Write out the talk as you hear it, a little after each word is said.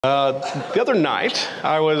The other night,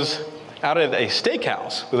 I was out at a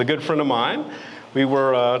steakhouse with a good friend of mine. We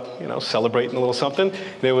were, celebrating a little something.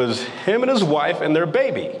 And it was him and his wife and their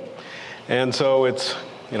baby. And so it's,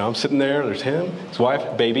 I'm sitting there, there's him, his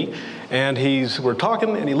wife, baby, and we're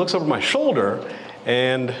talking, and he looks over my shoulder,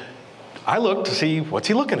 and I look to see what's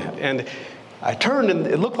he looking at. And I turned, and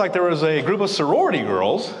it looked like there was a group of sorority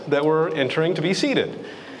girls that were entering to be seated.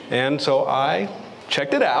 And so I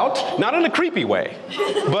checked it out, not in a creepy way,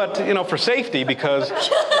 but, for safety, because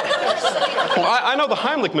I know the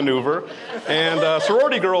Heimlich maneuver, and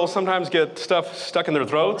sorority girls sometimes get stuff stuck in their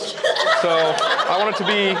throats, so I wanted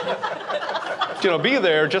to be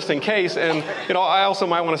there just in case, and, I also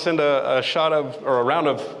might want to send a round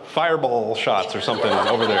of fireball shots or something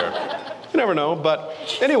over there. You never know, but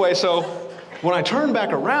anyway, so when I turned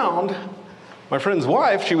back around, my friend's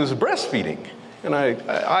wife, she was breastfeeding. And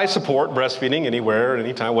I support breastfeeding anywhere,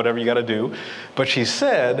 anytime, whatever you got to do. But she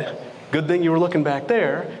said, good thing you were looking back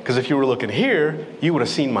there, because if you were looking here, you would have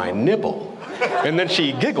seen my nipple. And then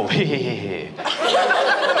she giggled. I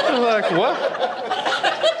was like,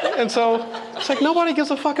 what? And so it's like, nobody gives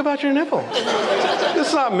a fuck about your nipple. This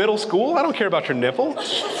is not middle school. I don't care about your nipple.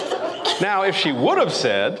 Now, if she would have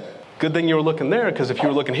said, good thing you were looking there, because if you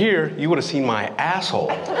were looking here, you would have seen my asshole.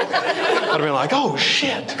 I'd have been like, oh,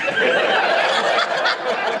 shit.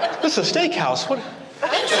 This is a steakhouse. What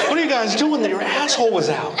are you guys doing that your asshole was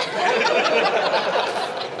out?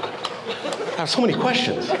 I have so many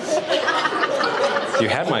questions. You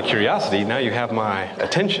had my curiosity, now you have my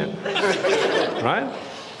attention, right?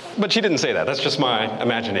 But she didn't say that. That's just my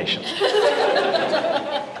imagination.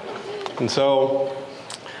 And so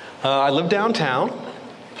I live downtown,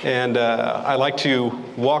 and I like to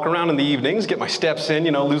walk around in the evenings, get my steps in,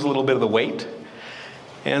 lose a little bit of the weight.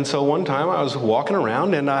 And so one time I was walking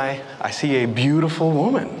around and I see a beautiful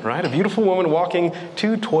woman, right? A beautiful woman walking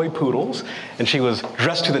two toy poodles, and she was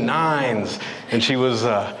dressed to the nines, and she was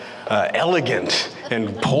elegant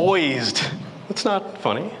and poised. It's not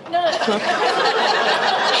funny. No.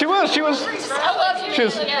 She was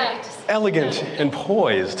elegant and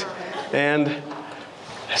poised. And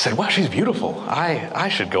I said, wow, she's beautiful. I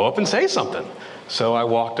should go up and say something. So I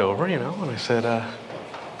walked over, and I said,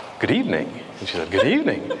 good evening. And she said, good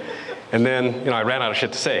evening. And then, I ran out of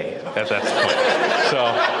shit to say. That's the point. So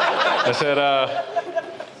I said,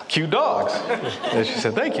 cute dogs. And she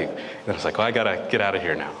said, thank you. And I was like, well, I gotta get out of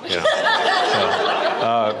here now.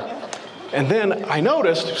 And then I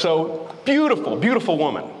noticed, so beautiful, beautiful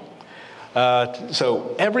woman.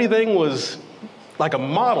 So everything was like a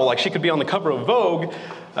model, like she could be on the cover of Vogue.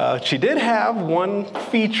 She did have one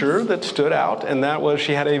feature that stood out, and that was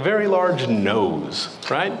she had a very large nose,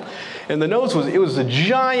 right? And the nose was a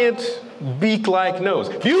giant beak-like nose.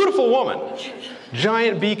 Beautiful woman,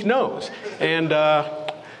 giant beak nose. And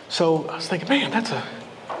so I was thinking, man, that's a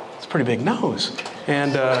pretty big nose.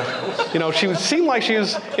 And she seemed like she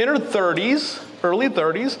was in her 30s, early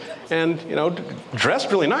 30s, and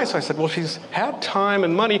dressed really nice. So I said, well, she's had time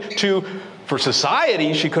and money for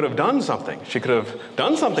society, she could have done something. She could have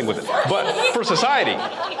done something with it, but for society.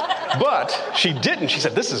 But she didn't. She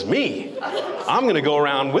said, this is me. I'm going to go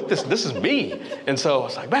around with this. This is me. And so I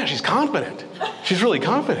was like, man, she's confident. She's really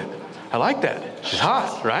confident. I like that. She's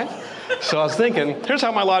hot, right? So I was thinking, here's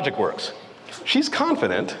how my logic works. She's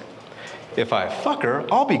confident. If I fuck her,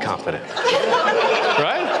 I'll be confident,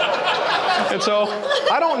 right? And so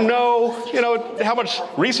I don't know, how much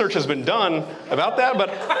research has been done about that, but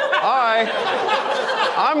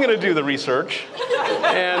I'm going to do the research.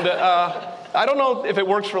 And I don't know if it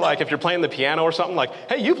works for if you're playing the piano or something, like,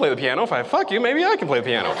 hey, you play the piano. If I fuck you, maybe I can play the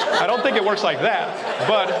piano. I don't think it works like that.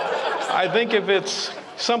 But I think if it's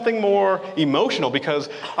something more emotional, because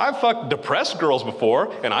I've fucked depressed girls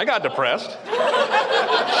before, and I got depressed.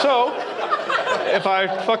 So if I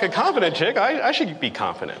fuck a confident chick, I should be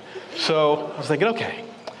confident. So I was thinking, okay,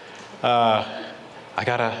 I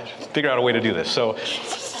gotta figure out a way to do this. So,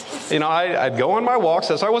 I'd go on my walks.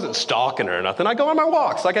 So I wasn't stalking her or nothing. I'd go on my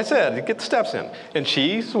walks, like I said, get the steps in. And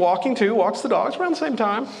she's walking too, walks the dogs around the same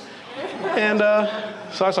time. And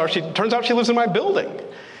so I saw her. Turns out she lives in my building.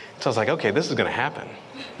 So I was like, okay, this is gonna happen.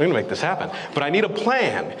 We're gonna make this happen. But I need a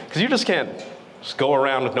plan, because you just can't just go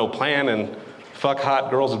around with no plan and fuck hot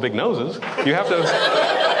girls with big noses. You have to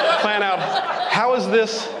plan out, how's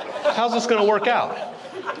this gonna work out?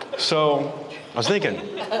 So I was thinking,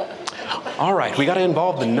 all right, we gotta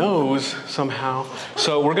involve the nose somehow.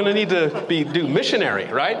 So we're gonna need to do missionary,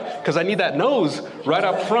 right? Because I need that nose right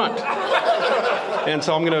up front. And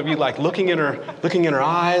so I'm gonna be looking in her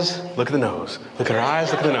eyes, look at the nose. Look at her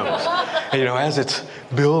eyes, look at the nose. And as it's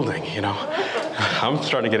building, I'm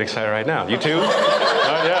starting to get excited right now. You too?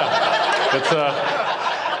 Yeah.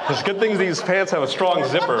 It's a good thing these pants have a strong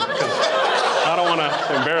zipper, because I don't want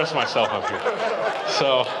to embarrass myself up here.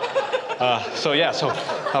 So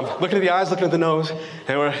I'm looking at the eyes, looking at the nose,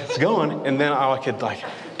 and where it's going, and then I could like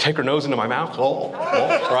take her nose into my mouth,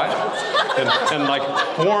 right? And like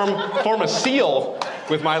form a seal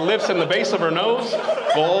with my lips and the base of her nose,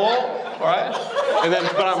 right? And then,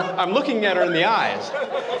 but I'm looking at her in the eyes,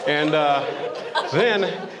 and then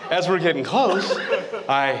as we're getting close,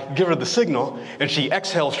 I give her the signal, and she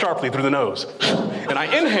exhales sharply through the nose, and I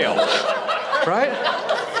inhale, right?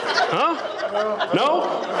 Huh? No?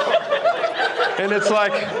 And it's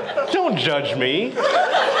like, don't judge me.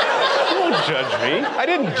 Don't judge me. I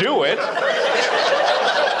didn't do it.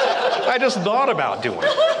 I just thought about doing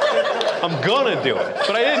it. I'm gonna do it,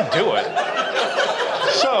 but I didn't do it.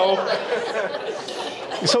 So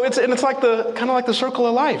it's like kind of like the circle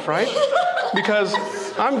of life, right? Because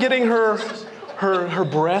I'm getting her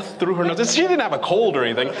breath through her nose. She didn't have a cold or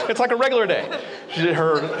anything. It's like a regular day.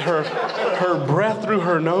 Her breath through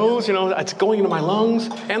her nose, you know, it's going into my lungs,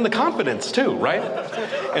 and the confidence too, right?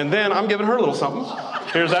 And then I'm giving her a little something.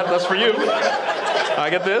 Here's that, that's for you. I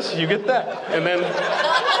get this, you get that. And then,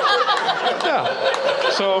 yeah.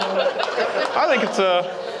 So I think it's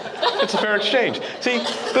a fair exchange. See,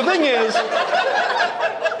 the thing is,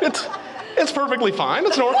 it's perfectly fine.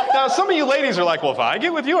 It's normal. Now, some of you ladies are like, well, if I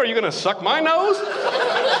get with you, are you going to suck my nose?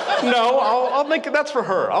 No, I'll think that's for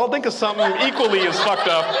her. I'll think of something equally as fucked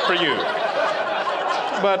up for you.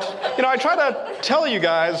 But, you know, I try to tell you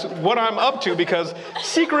guys what I'm up to, because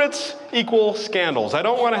secrets equal scandals. I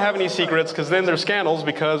don't want to have any secrets, because then there's scandals,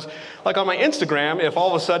 because like on my Instagram, if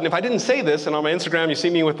all of a sudden, if I didn't say this, and on my Instagram you see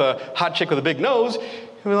me with a hot chick with a big nose,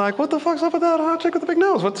 you'll be like, what the fuck's up with that hot chick with a big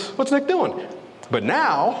nose? What's Nick doing? But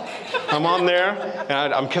now, I'm on there,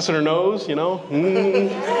 and I'm kissing her nose, you know,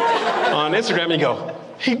 on Instagram, and you go,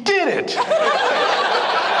 he did it!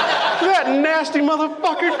 That nasty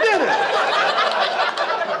motherfucker did it!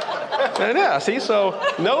 And yeah, see, so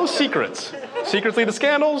no secrets. Secrets lead to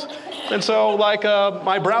scandals, and so like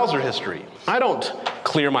my browser history. I don't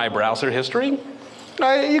clear my browser history.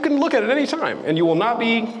 You can look at it any time, and you will not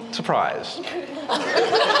be surprised.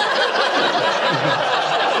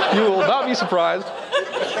 You will not be surprised.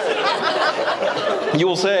 You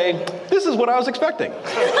will say, this is what I was expecting.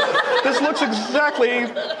 This looks exactly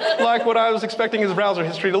like what I was expecting his browser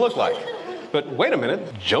history to look like. But wait a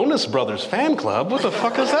minute, Jonas Brothers fan club? What the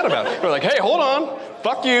fuck is that about? We're like, hey, hold on,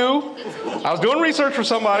 fuck you. I was doing research for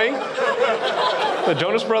somebody. The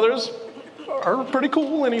Jonas Brothers are pretty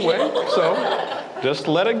cool anyway, so just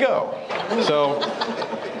let it go. So,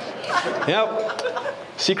 yep.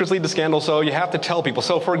 Secrets lead to scandal, so you have to tell people.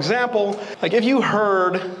 So for example, like if you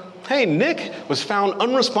heard, hey, Nick was found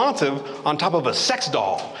unresponsive on top of a sex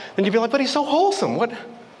doll, then you'd be like, but he's so wholesome. What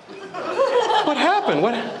happened?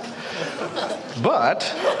 But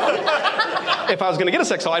if I was gonna get a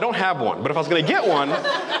sex doll, I don't have one, but if I was gonna get one,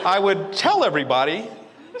 I would tell everybody,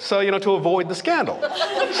 so, you know, to avoid the scandal.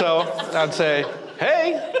 So I'd say,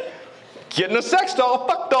 hey, getting a sex doll,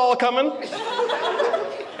 fuck doll coming.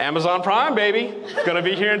 Amazon Prime, baby. Gonna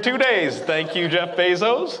be here in 2 days. Thank you, Jeff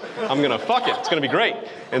Bezos. I'm gonna fuck it. It's gonna be great.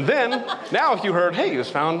 And then, now if you heard, hey, he was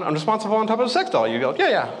found unresponsive on top of a sex doll, you go,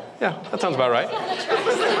 yeah, that sounds about right.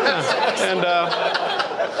 Yeah.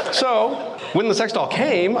 And so, when the sex doll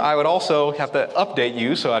came, I would also have to update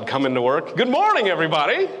you, so I'd come into work. Good morning,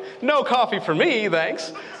 everybody. No coffee for me,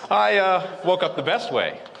 thanks. I woke up the best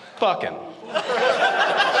way. Fucking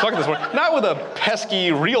this morning. Not with a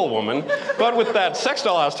pesky real woman, but with that sex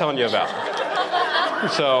doll I was telling you about.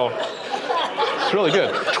 So, it's really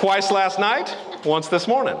good. Twice last night, once this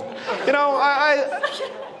morning. You know,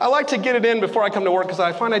 I like to get it in before I come to work, because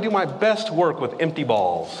I find I do my best work with empty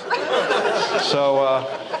balls. So,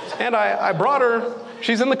 and I brought her,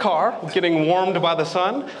 she's in the car, getting warmed by the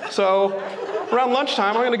sun. So, around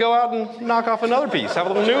lunchtime, I'm gonna go out and knock off another piece, have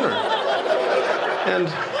a little nooner.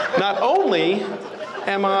 And not only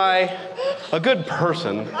am I a good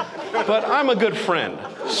person, but I'm a good friend.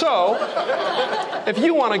 So, if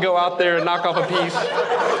you want to go out there and knock off a piece,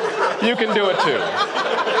 you can do it too.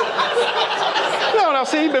 No,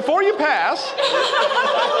 see, before you pass,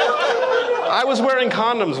 I was wearing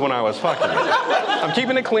condoms when I was fucking. I'm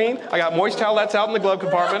keeping it clean. I got moist towelettes out in the glove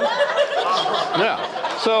compartment. Yeah,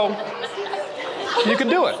 so you can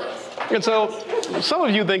do it. And so, some of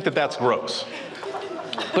you think that that's gross.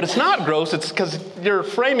 But it's not gross, it's because you're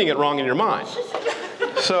framing it wrong in your mind.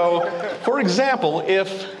 So, for example,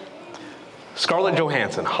 if Scarlett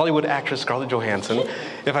Johansson, Hollywood actress Scarlett Johansson,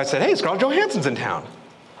 if I said, hey, Scarlett Johansson's in town.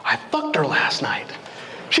 I fucked her last night.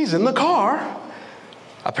 She's in the car.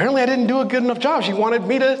 apparently I didn't do a good enough job. She wanted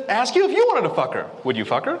me to ask you if you wanted to fuck her. Would you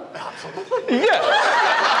fuck her? Absolutely. Yes.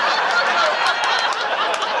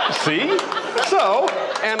 See? So,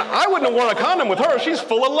 and I wouldn't have worn a condom with her. She's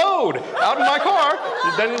full of load out in my car.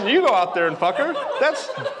 Then you go out there and fuck her.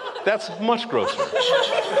 That's much grosser,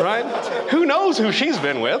 right? Who knows who she's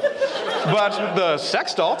been with, but the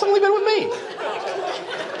sex doll, it's only been with me.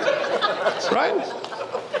 Right?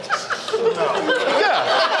 Yeah.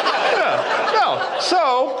 No.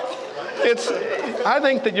 So, I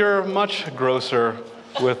think that you're much grosser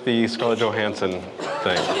with the Scarlett Johansson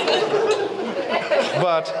thing.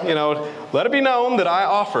 But, let it be known that I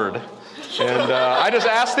offered. And I just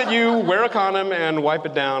ask that you wear a condom and wipe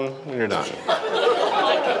it down when you're done.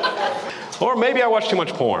 Or maybe I watch too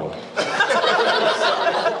much porn.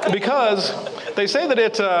 Because they say that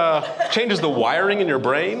it changes the wiring in your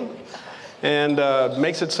brain and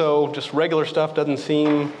makes it so just regular stuff doesn't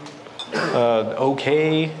seem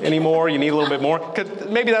okay anymore. You need a little bit more. 'Cause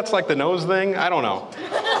maybe that's like the nose thing. I don't know.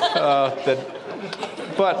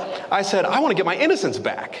 But I said, I want to get my innocence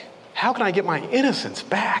back. How can I get my innocence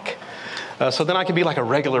back? So then I can be like a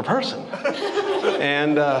regular person.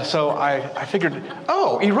 And so I figured,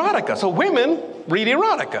 erotica. So women read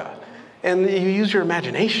erotica. And you use your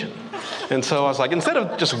imagination. And so I was like, instead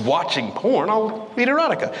of just watching porn, I'll read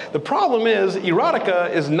erotica. The problem is,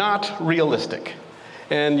 erotica is not realistic.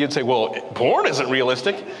 And you'd say, well, porn isn't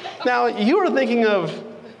realistic. Now, you are thinking of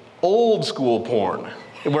old school porn,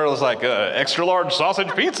 where it was like extra large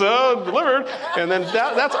sausage pizza delivered, and then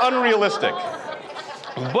that's unrealistic.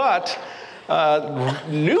 But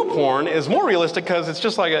new porn is more realistic because it's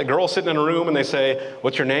just like a girl sitting in a room and they say,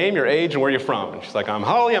 what's your name, your age, and where you're from? And she's like, I'm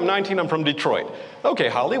Holly, I'm 19, I'm from Detroit. Okay,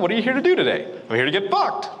 Holly, what are you here to do today? I'm here to get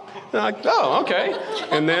fucked. And they're like, oh, okay.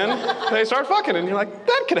 And then they start fucking, and you're like,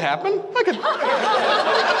 that could happen. I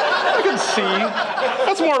could see.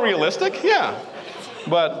 That's more realistic, yeah.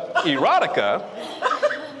 But erotica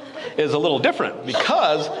is a little different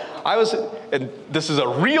because and this is a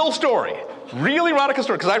real story, real erotica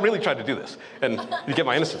story, because I really tried to do this and to get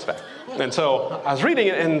my innocence back. And so I was reading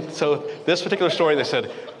it, and so this particular story, they said,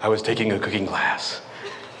 I was taking a cooking class,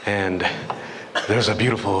 and there's a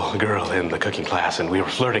beautiful girl in the cooking class, and we were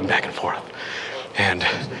flirting back and forth. And,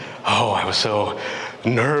 I was so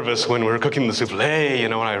nervous when we were cooking the souffle,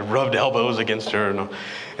 and I rubbed elbows against her. And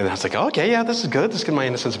I was like, okay, yeah, this is good. This is getting my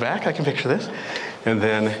innocence back. I can picture this. And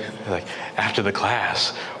then, after the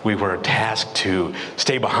class, we were tasked to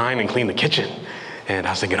stay behind and clean the kitchen. And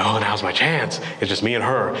I was thinking, now's my chance. It's just me and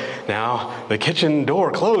her. Now, the kitchen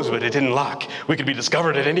door closed, but it didn't lock. We could be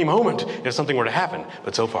discovered at any moment if something were to happen.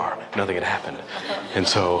 But so far, nothing had happened. And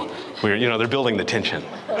so, they're building the tension.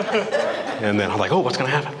 And then I'm like, what's going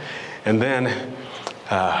to happen? And then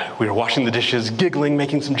we were washing the dishes, giggling,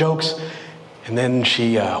 making some jokes. And then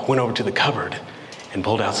she went over to the cupboard and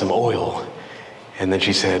pulled out some oil. And then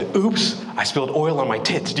she said, oops, I spilled oil on my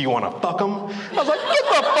tits. Do you want to fuck them? I was like, get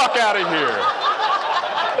the fuck out of here.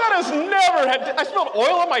 That has never I spilled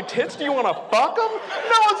oil on my tits. Do you want to fuck them?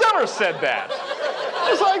 No one's ever said that.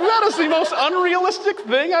 It's like, that is the most unrealistic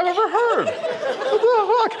thing I've ever heard. What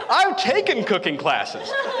the fuck? I've taken cooking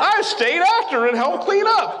classes. I've stayed after and helped clean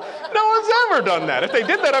up. No one's ever done that. If they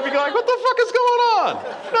did that, I'd be like, what the fuck is going on?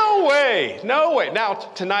 No way, no way. Now,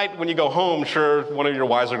 tonight when you go home, sure, one of your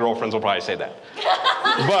wiser girlfriends will probably say that.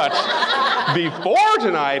 But before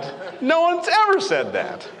tonight, no one's ever said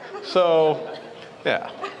that. So, yeah,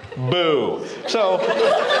 boo. So,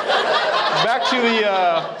 back to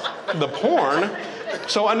the porn.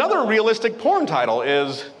 So another realistic porn title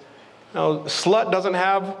is, Slut Doesn't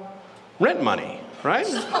Have Rent Money. Right?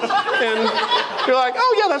 And you're like,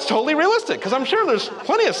 yeah, that's totally realistic, because I'm sure there's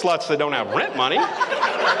plenty of sluts that don't have rent money.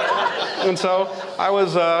 And so I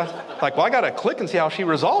was like, well, I got to click and see how she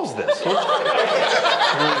resolves this.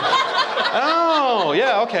 Oh,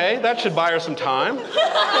 yeah, okay, that should buy her some time.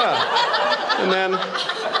 Yeah.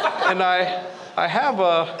 And I have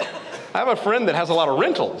a friend that has a lot of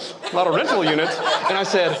rental units, and I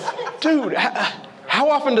said, dude, how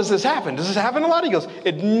often does this happen? Does this happen a lot? He goes,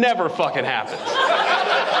 it never fucking happens.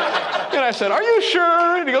 And I said, are you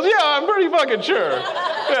sure? And he goes, yeah, I'm pretty fucking sure.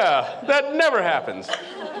 Yeah, that never happens.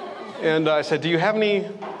 And I said, do you have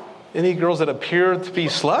any girls that appear to be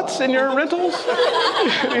sluts in your rentals?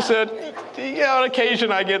 And he said, yeah, on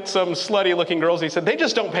occasion I get some slutty looking girls. He said, they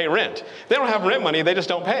just don't pay rent. They don't have rent money, they just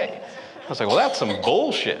don't pay. I was like, well, that's some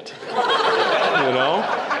bullshit.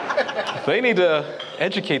 They need to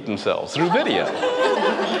educate themselves through video.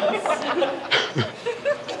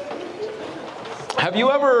 Have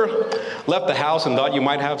you ever left the house and thought you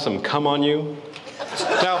might have some cum on you?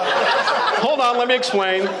 Now, hold on, let me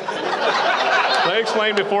explain. Let me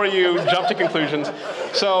explain before you jump to conclusions.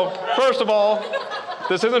 So, first of all,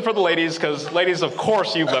 this isn't for the ladies, because ladies, of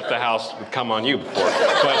course, you've left the house with cum on you before.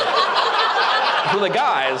 But for the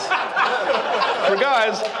guys,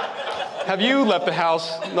 have you left the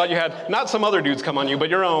house, not some other dude's come on you, but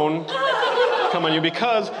your own come on you,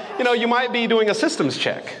 because, you might be doing a systems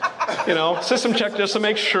check. System check just to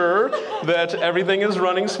make sure that everything is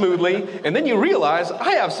running smoothly, and then you realize,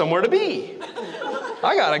 I have somewhere to be.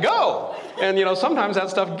 I gotta go. And, sometimes that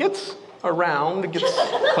stuff gets around, it gets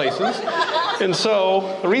places. And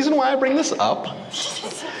so, the reason why I bring this up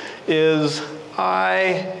is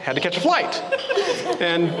I had to catch a flight.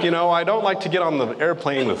 And, I don't like to get on the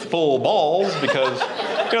airplane with full balls because,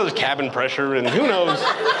 there's cabin pressure and who knows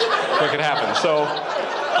what could happen. So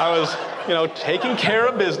I was, taking care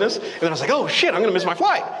of business, and then I was like, oh shit, I'm gonna miss my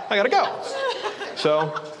flight. I gotta go.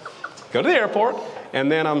 So, go to the airport, and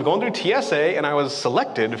then I'm going through TSA, and I was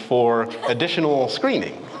selected for additional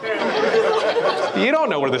screening. You don't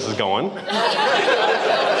know where this is going.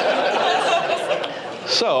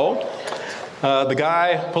 So, the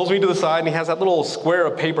guy pulls me to the side, and he has that little square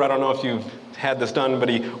of paper. I don't know if you've had this done, but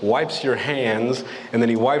he wipes your hands, and then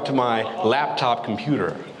he wiped my laptop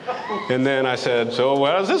computer. And then I said, so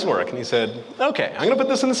how does this work? And he said, okay, I'm gonna put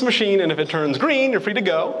this in this machine, and if it turns green, you're free to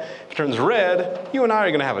go. If it turns red, you and I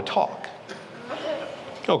are gonna have a talk.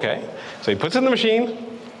 Okay, so he puts it in the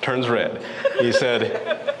machine, turns red. He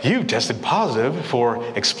said, you tested positive for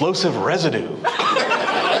explosive residue.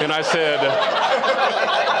 And I said,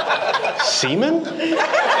 semen?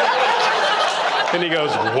 And he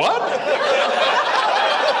goes, what?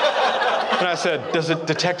 And I said, does it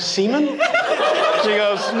detect semen? And he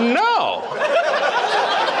goes, no.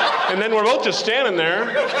 And then we're both just standing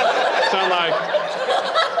there. So I'm like,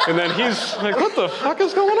 and then he's like, what the fuck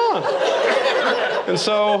is going on? And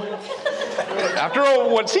so, after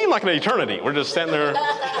what seemed like an eternity, we're just standing there,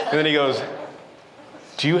 and then he goes,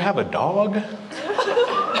 do you have a dog? And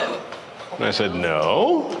I said,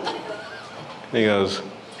 no. And he goes,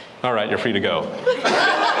 all right, you're free to go.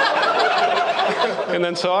 And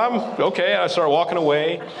then so I'm, okay, I start walking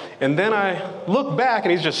away, and then I look back,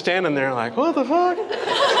 and he's just standing there like, what the fuck?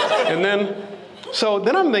 And then,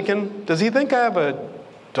 then I'm thinking, does he think I have a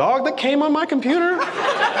dog that came on my computer?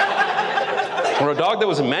 Or a dog that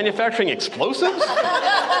was manufacturing explosives? I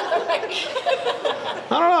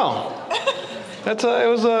don't know. It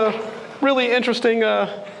was a really interesting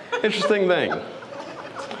thing.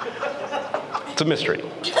 It's a mystery.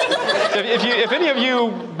 If any of you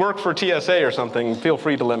work for TSA or something, feel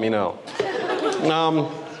free to let me know.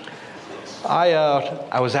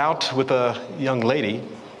 I was out with a young lady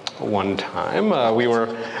one time. I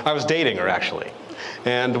was dating her, actually.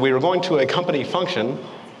 And we were going to a company function.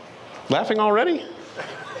 Laughing already?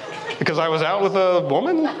 Because I was out with a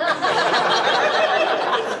woman? All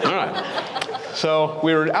right. So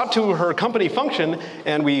we were out to her company function,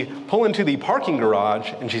 and we pull into the parking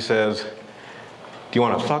garage, and she says, do you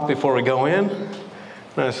want to fuck before we go in? And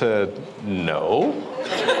I said, no.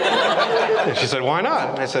 And she said, why not?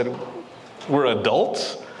 And I said, we're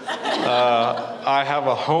adults. I have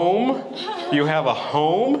a home. You have a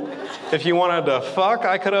home. If you wanted to fuck,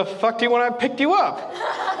 I could have fucked you when I picked you up.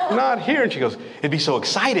 Not here. And she goes, it'd be so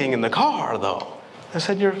exciting in the car, though. I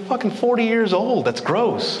said, you're fucking 40 years old. That's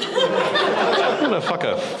gross. I'm gonna fuck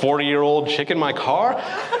a 40-year-old chick in my car.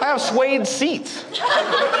 I have suede seats.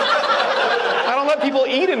 I don't let people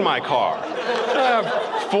eat in my car. I have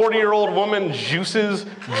 40-year-old woman juices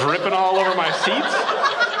dripping all over my seats.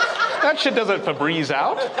 That shit doesn't Febreze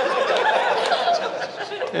out.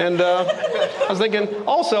 And I was thinking,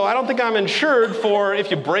 also, I don't think I'm insured for if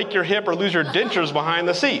you break your hip or lose your dentures behind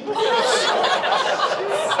the seat.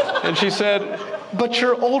 And she said, but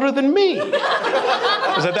you're older than me.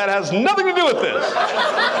 I said, that has nothing to do with this.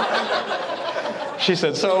 She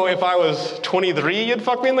said, so if I was 23, you'd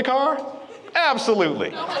fuck me in the car?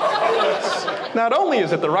 Absolutely. Not only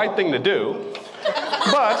is it the right thing to do,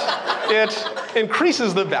 but it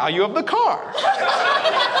increases the value of the car.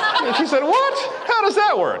 And she said, what? How does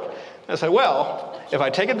that work? I said, well, if I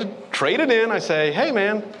take it to trade it in, I say, hey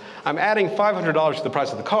man, I'm adding $500 to the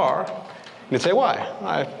price of the car. And you'd say, why?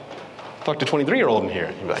 I fucked a 23-year-old in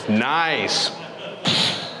here. You'd be like, nice.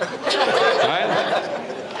 Right?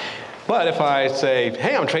 But if I say,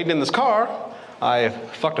 hey, I'm trading in this car, I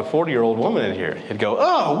fucked a 40-year-old woman in here. He'd go,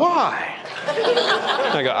 oh, why?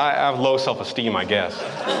 I go, I have low self-esteem, I guess.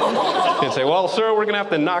 He'd say, well, sir, we're gonna have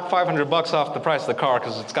to knock $500 off the price of the car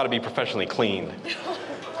because it's gotta be professionally cleaned.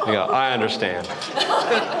 I go, I understand.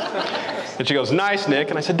 And she goes, nice, Nick.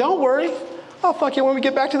 And I said, don't worry, I'll fuck you when we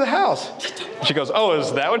get back to the house. And she goes, oh,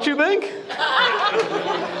 is that what you think?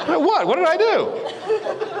 What? What did I do?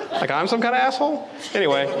 Like I'm some kind of asshole?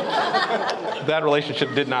 Anyway, that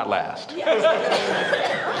relationship did not last.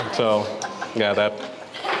 So, yeah, that,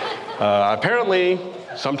 apparently,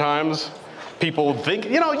 sometimes people think,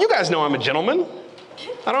 you know, you guys know I'm a gentleman.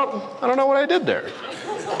 I don't know what I did there.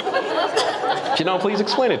 If you know, please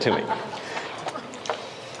explain it to me.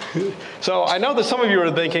 So I know that some of you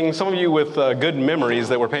are thinking, some of you with good memories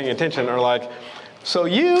that were paying attention are like, so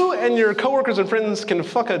you and your coworkers and friends can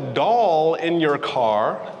fuck a doll in your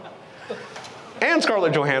car, and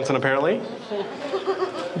Scarlett Johansson apparently,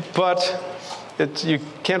 but you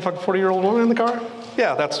can't fuck a 40-year-old woman in the car?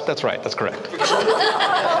 Yeah, that's right, that's correct.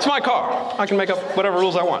 It's my car. I can make up whatever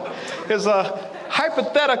rules I want. It's a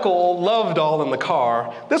hypothetical love doll in the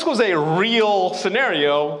car. This was a real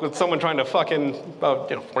scenario with someone trying to fucking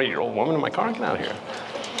 40-year-old woman in my car. Get out of here.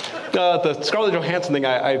 The Scarlett Johansson thing,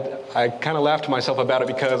 I kind of laughed to myself about it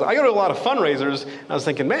because I go to a lot of fundraisers, and I was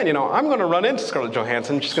thinking, man, you know, I'm going to run into Scarlett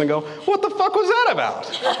Johansson. She's going to go, what the fuck was that about?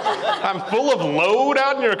 I'm full of load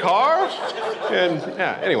out in your car? And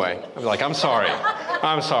yeah, anyway, I was like, I'm sorry.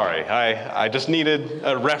 I just needed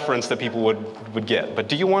a reference that people would get. But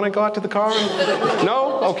do you want to go out to the car?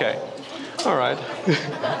 No? Okay. All right.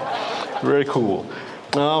 Very cool.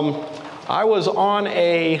 I was on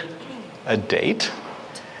a date.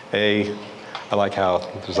 I like how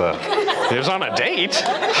there's on a date.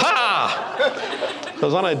 Ha! I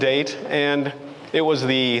was on a date, and it was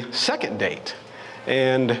the second date.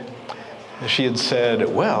 And she had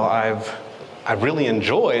said, well, I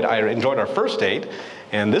enjoyed our first date,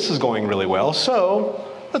 and this is going really well, so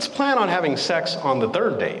let's plan on having sex on the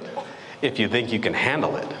third date, if you think you can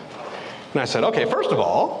handle it. And I said, okay, first of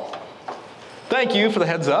all, thank you for the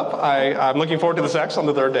heads up. I'm looking forward to the sex on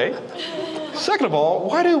the third date. Second of all,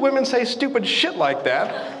 why do women say stupid shit like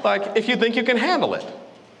that? Like, if you think you can handle it.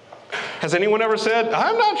 Has anyone ever said,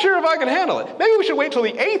 I'm not sure if I can handle it? Maybe we should wait till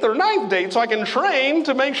the 8th or 9th date so I can train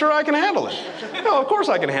to make sure I can handle it. No, of course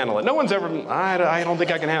I can handle it. No one's ever, I don't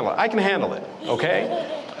think I can handle it. I can handle it,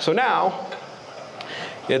 okay? So now,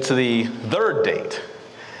 it's the third date.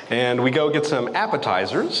 And we go get some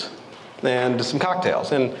appetizers and some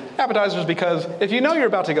cocktails. And appetizers because if you know you're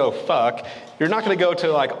about to go fuck, you're not going to go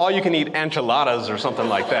to like all-you-can-eat enchiladas or something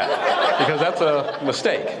like that, because that's a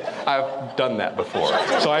mistake. I've done that before.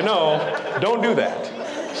 So I know, don't do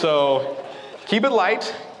that. So keep it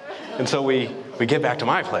light. And so we get back to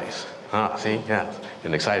my place. See, yeah,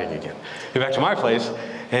 getting exciting again. Get back to my place,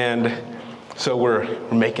 and so we're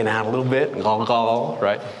making out a little bit,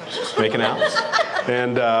 right? Making out.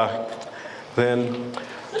 And then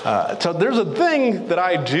so there's a thing that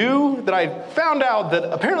I do that I found out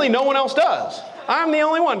that apparently no one else does. I'm the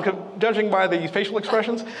only one, judging by the facial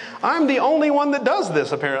expressions. I'm the only one that does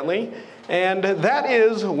this, apparently. And that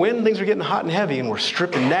is when things are getting hot and heavy and we're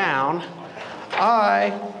stripping down,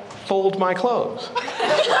 I fold my clothes.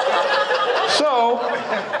 So,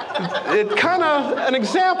 it kind of, an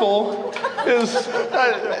example is,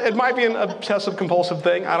 it might be an obsessive compulsive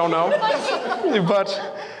thing, I don't know. But,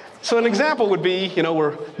 so an example would be, you know,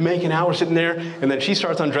 we're making out, we're sitting there, and then she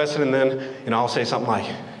starts undressing, and then, you know, I'll say something like,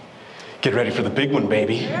 get ready for the big one,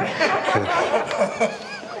 baby.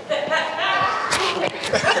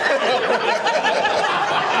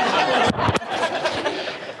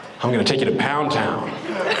 I'm gonna take you to Pound Town.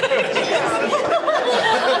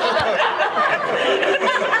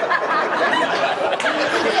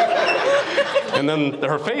 And then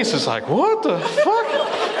her face is like, what the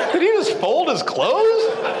fuck? Did he just fold his clothes?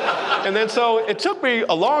 And then so it took me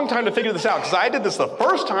a long time to figure this out, because I did this the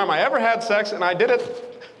first time I ever had sex, and I did it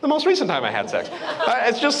the most recent time I had sex.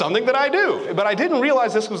 It's just something that I do. But I didn't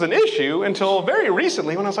realize this was an issue until very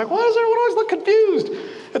recently when I was like, why does everyone always look confused?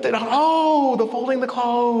 And then, oh, the folding the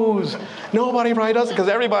clothes. Nobody probably does it, because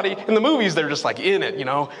everybody, in the movies, they're just like in it, you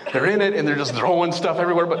know? They're in it and they're just throwing stuff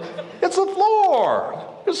everywhere, but it's the floor.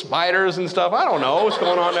 There's spiders and stuff. I don't know what's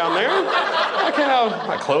going on down there. I can't have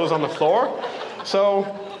my clothes on the floor. So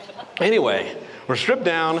anyway, we're stripped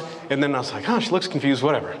down, and then I was like, oh, she looks confused,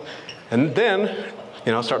 whatever. And then,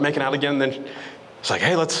 you know, start making out again, and then it's like,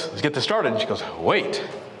 hey, let's get this started. And she goes, wait,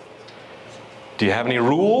 do you have any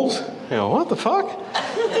rules? You know, what the fuck?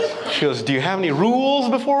 She goes, do you have any rules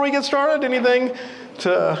before we get started? Anything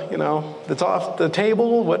to, you know, that's off the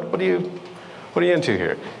table? What are you into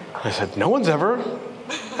here? I said, no one's ever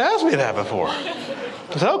asked me that before.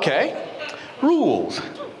 I said, okay, rules.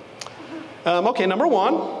 Okay, number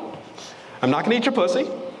one, I'm not gonna eat your pussy.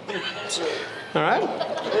 All right?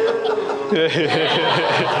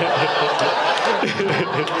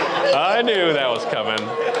 I knew that was coming.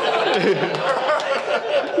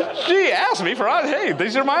 She asked me for, hey,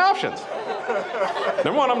 these are my options.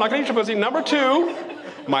 Number one, I'm not going to eat your pussy. Number two,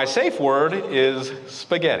 my safe word is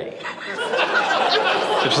spaghetti.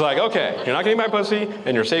 So she's like, okay, you're not going to eat my pussy,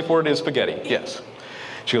 and your safe word is spaghetti. Yes.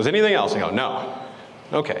 She goes, anything else? I go, no.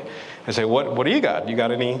 Okay. I say, what do you got? You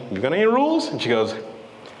got any rules? And she goes,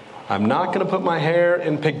 I'm not going to put my hair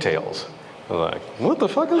in pigtails. I was like, what the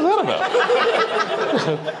fuck is that about?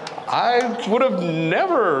 I would have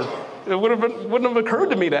never, wouldn't have occurred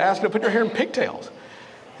to me to ask you to put your hair in pigtails.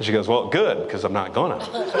 And she goes, well, good, because I'm not gonna.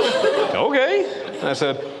 Okay. And I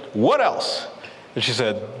said, what else? And she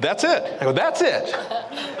said, that's it. I go, that's it.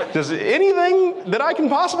 Does anything that I can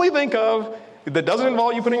possibly think of that doesn't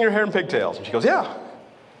involve you putting your hair in pigtails? And she goes, yeah.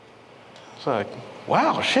 It's like,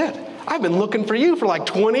 wow, shit. I've been looking for you for like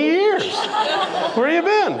 20 years. Where have you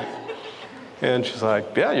been? And she's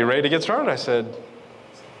like, yeah, you ready to get started? I said,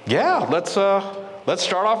 yeah, let's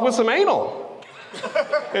start off with some anal.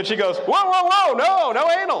 And she goes, whoa, no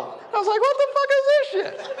anal. I was like, what the fuck is this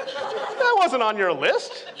shit? That wasn't on your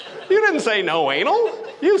list. You didn't say no anal.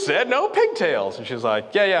 You said no pigtails. And she was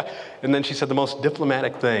like, yeah. And then she said the most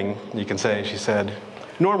diplomatic thing you can say. She said,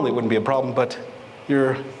 normally it wouldn't be a problem, but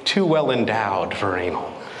you're too well endowed for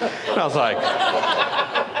anal. And I was like,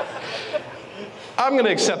 I'm going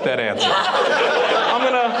to accept that answer.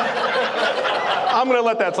 I'm going to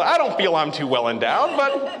let that slide. I don't feel I'm too well endowed,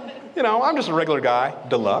 but, you know, I'm just a regular guy,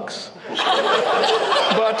 deluxe.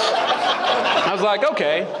 But I was like,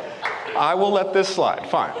 okay, I will let this slide.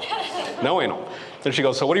 Fine. No anal. Then she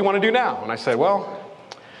goes, so what do you want to do now? And I said, well,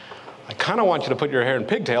 I kind of want you to put your hair in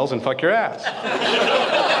pigtails and fuck your ass.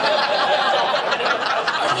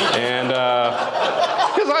 And,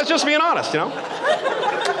 because I was just being honest, you know?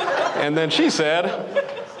 And then she said,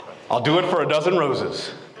 I'll do it for a dozen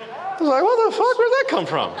roses. I was like, what the fuck? Where'd that come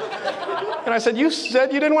from? And I said, you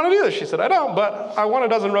said you didn't want to do this. She said, I don't, but I want a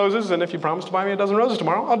dozen roses, and if you promise to buy me a dozen roses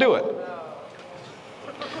tomorrow, I'll do it.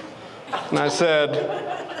 And I said,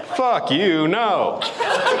 fuck you, no.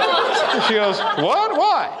 And she goes, what?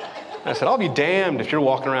 Why? And I said, I'll be damned if you're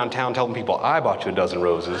walking around town telling people I bought you a dozen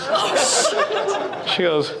roses. She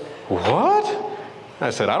goes, what? And I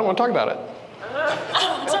said, I don't want to talk about it.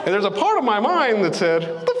 And there's a part of my mind that said,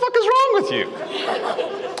 what the fuck is wrong with you?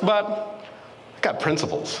 But I got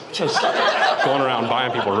principles. Just going around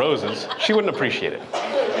buying people roses. She wouldn't appreciate it.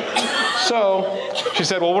 So she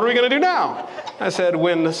said, well, what are we going to do now? I said,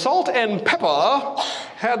 when Salt and Pepper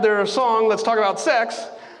had their song, Let's Talk About Sex,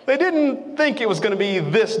 they didn't think it was going to be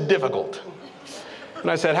this difficult. And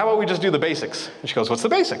I said, how about we just do the basics? And she goes, what's the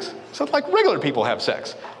basics? I said, like regular people have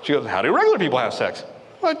sex. She goes, how do regular people have sex?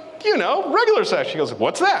 Like, you know, regular sex. She goes,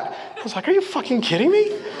 what's that? I was like, are you fucking kidding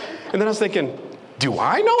me? And then I was thinking, do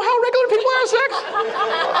I know how regular people have sex?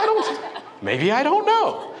 Maybe I don't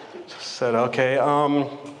know. So I said, okay,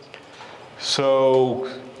 so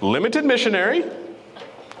limited missionary,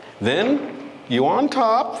 then you on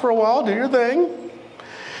top for a while, do your thing,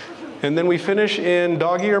 and then we finish in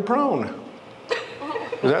doggy or prone.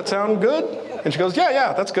 Does that sound good? And she goes,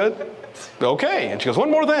 yeah, that's good. Okay, and she goes,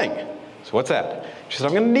 one more thing. So what's that? She said,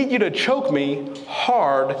 I'm going to need you to choke me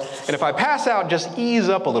hard, and if I pass out, just ease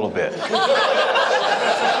up a little bit.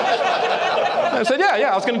 I said,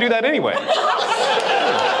 yeah, I was going to do that anyway.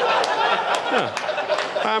 Yeah.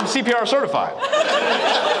 I'm CPR certified.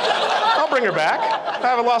 I'll bring her back. I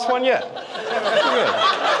haven't lost one yet. Good.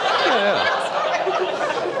 Yeah.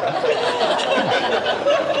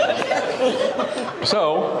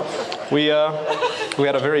 So, we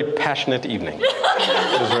had a very passionate evening.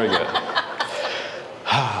 It was very good.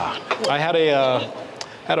 I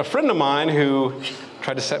had a friend of mine who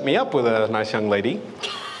tried to set me up with a nice young lady.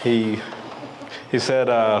 He said,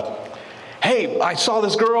 hey, I saw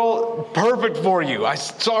this girl, perfect for you. I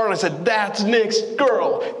saw her and I said, that's Nick's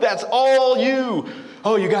girl. That's all you.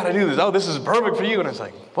 Oh, you got to do this. Oh, this is perfect for you. And I was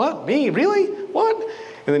like, what, me, really? What?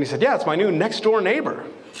 And then he said, yeah, it's my new next door neighbor.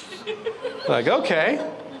 Like, okay,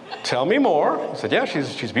 tell me more. He said, yeah,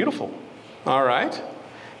 she's beautiful. All right.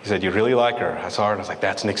 He said, you really like her. I saw her and I was like,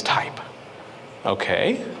 that's Nick's type.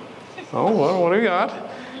 Okay. Oh, well, what do you got?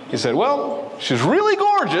 He said, well, she's really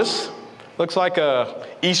gorgeous. Looks like a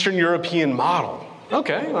Eastern European model.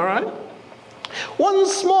 Okay, all right. One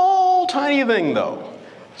small, tiny thing, though.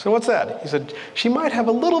 So what's that? He said, she might have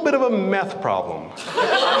a little bit of a meth problem.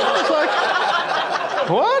 I was like,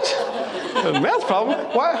 what? A meth problem?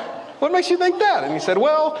 Why? What makes you think that? And he said,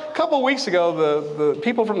 well, a couple of weeks ago, the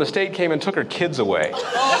people from the state came and took her kids away.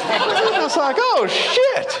 I was like, oh,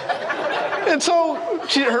 shit. And so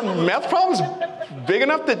her meth problem's big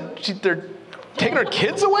enough that they're taking her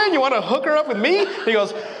kids away and you want to hook her up with me? He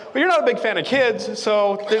goes, well, you're not a big fan of kids,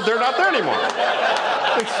 so they're not there anymore.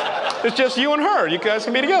 It's just you and her. You guys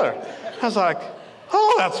can be together. I was like,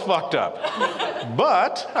 oh, that's fucked up.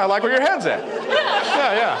 But I like where your head's at.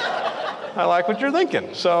 Yeah. I like what you're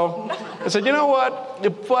thinking. So I said, you know what?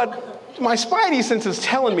 But my spidey sense is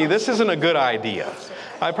telling me this isn't a good idea.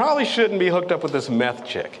 I probably shouldn't be hooked up with this meth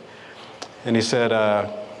chick. And he said,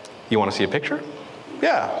 you want to see a picture?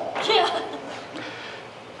 Yeah.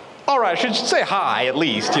 All right, I should say hi at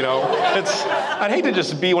least, you know. I'd hate to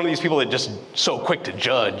just be one of these people that just so quick to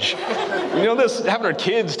judge. You know, this having her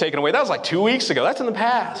kids taken away, that was like 2 weeks ago. That's in the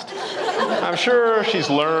past. I'm sure she's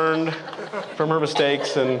learned from her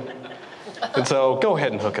mistakes, and so go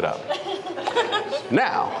ahead and hook it up.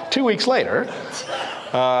 Now, 2 weeks later,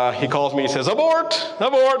 he calls me, he says, abort,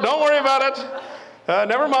 don't worry about it.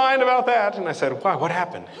 Never mind about that. And I said, why, what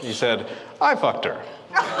happened? He said, I fucked her.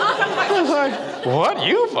 I was like, what,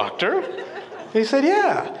 you fucked her? He said,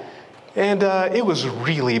 yeah. And it was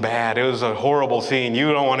really bad. It was a horrible scene.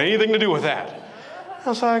 You don't want anything to do with that. I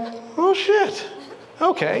was like, oh shit,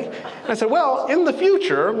 okay. And I said, well, in the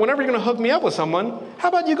future, whenever you're gonna hook me up with someone, how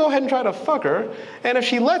about you go ahead and try to fuck her, and if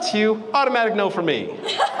she lets you, automatic no for me.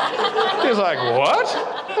 He was like, what?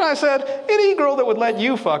 And I said, any girl that would let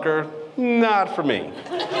you fuck her, not for me.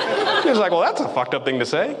 He was like, well, that's a fucked up thing to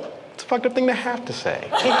say. It's a fucked up thing to have to say.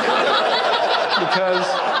 Because,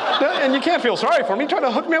 and you can't feel sorry for me, trying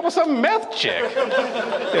to hook me up with some meth chick.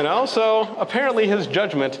 You know, so apparently his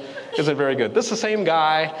judgment isn't very good. This is the same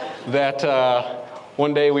guy that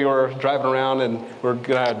one day we were driving around and we're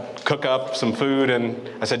gonna cook up some food, and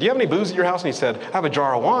I said, do you have any booze at your house? And he said, I have a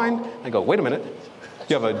jar of wine. I go, wait a minute,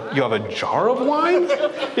 you have a jar of wine?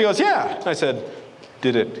 He goes, yeah. And I said,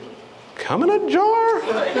 did it come in a jar?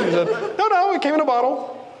 He said, no, it came in a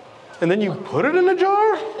bottle. And then you put it in a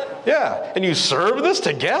jar? Yeah. And you serve this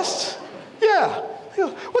to guests? Yeah. He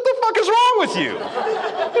goes, what the fuck is wrong with you?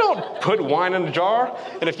 You don't put wine in a jar.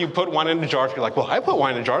 And if you put wine in a jar, if you're like, well, I put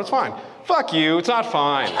wine in a jar, it's fine. Fuck you, it's not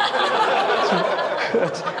fine.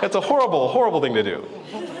 It's a horrible, horrible thing to do.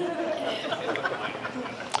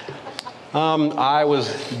 I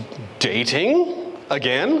was dating.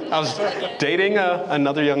 Again, I was dating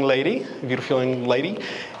another young lady, a beautiful young lady,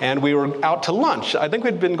 and we were out to lunch. I think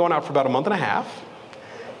we'd been going out for about a month and a half.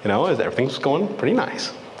 You know, everything was going pretty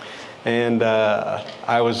nice. And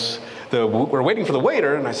we're waiting for the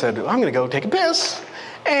waiter, and I said, I'm gonna go take a piss.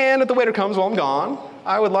 And if the waiter comes while I'm gone,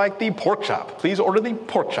 I would like the pork chop. Please order the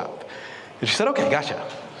pork chop. And she said, okay, gotcha.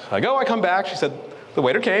 So I come back, she said, the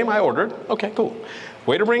waiter came, I ordered. Okay, cool.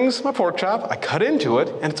 Waiter brings my pork chop, I cut into it,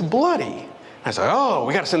 and it's bloody. I said, oh,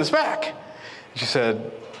 we got to send this back. And she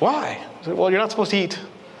said, why? I said, well, you're not supposed to eat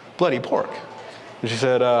bloody pork. And she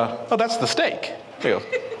said, oh, that's the steak. I go,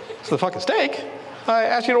 it's the fucking steak? I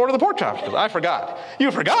asked you to order the pork chops. She goes, I forgot.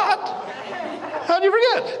 You forgot? How'd you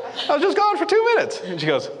forget? I was just gone for 2 minutes. And she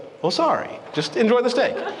goes, well, sorry. Just enjoy the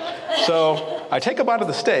steak. So I take a bite of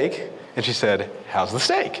the steak, and she said, how's the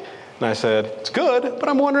steak? And I said, it's good, but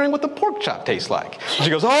I'm wondering what the pork chop tastes like. And she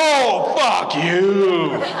goes, oh, fuck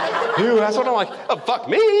you. You asshole. And I'm like, oh, fuck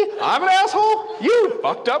me? I'm an asshole? You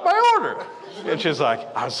fucked up my order. And she's like,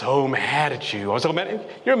 I'm so mad at you. I was so mad.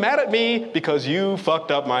 You're mad at me because you fucked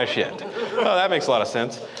up my shit. Oh, that makes a lot of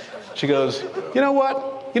sense. She goes, you know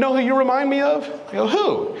what? You know who you remind me of? I go,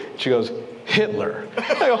 who? She goes, Hitler.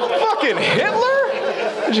 I go, fucking Hitler?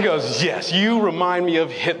 And she goes, yes, you remind me of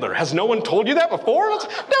Hitler. Has no one told you that before?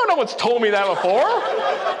 No one's told me that before.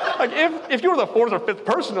 Like, if you were the fourth or fifth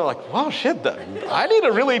person, they're like, wow, shit, I need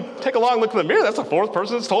to really take a long look in the mirror. That's the fourth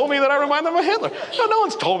person that's told me that I remind them of Hitler. No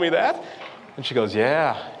one's told me that. And she goes,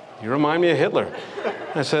 yeah, you remind me of Hitler.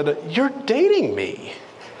 I said, you're dating me.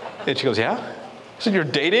 And she goes, yeah? I said, you're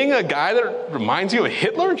dating a guy that reminds you of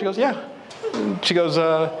Hitler? And she goes, yeah. And she goes,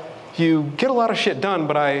 you get a lot of shit done,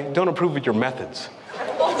 but I don't approve of your methods.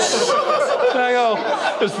 And I go,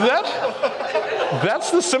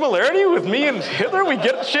 that's the similarity with me and Hitler? We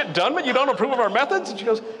get shit done, but you don't approve of our methods? And she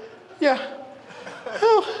goes, yeah.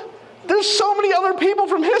 Oh, there's so many other people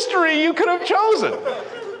from history you could have chosen.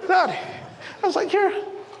 I was like, you're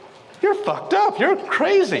fucked up. You're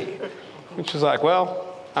crazy. And she's like,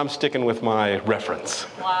 well, I'm sticking with my reference.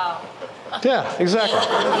 Wow. Yeah, exactly.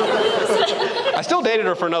 I still dated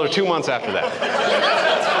her for another 2 months after that.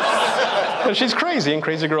 And she's crazy, and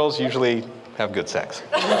crazy girls usually have good sex.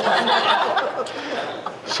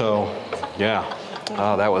 So, yeah.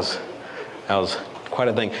 Oh, that was quite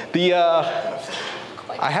a thing.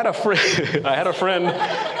 I had a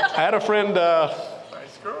friend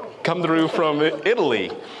come through from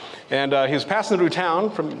Italy, and he was passing through town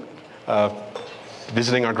from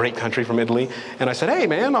visiting our great country from Italy, and I said, hey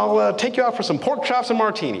man, I'll take you out for some pork chops and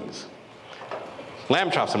martinis.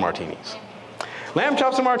 Lamb chops and martinis. lamb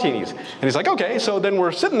chops and martinis. And he's like, okay. So then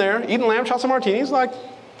we're sitting there eating lamb chops and martinis like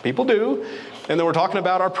people do. And then we're talking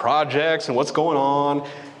about our projects and what's going on.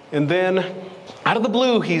 And then out of the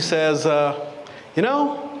blue, he says, you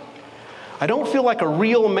know, I don't feel like a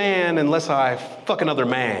real man unless I fuck another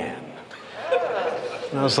man.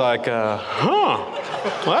 And I was like, well,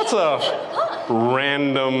 that's a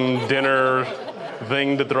random dinner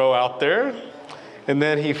thing to throw out there. And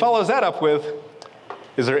then he follows that up with,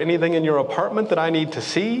 is there anything in your apartment that I need to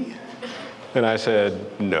see? And I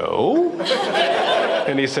said, no.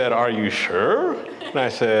 And he said, are you sure? And I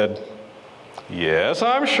said, yes,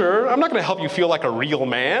 I'm sure. I'm not going to help you feel like a real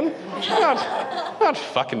man. Not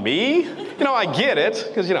fucking me. You know, I get it,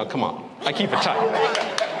 because, you know, come on. I keep it tight,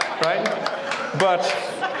 right? But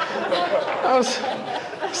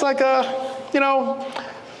it's like, you know,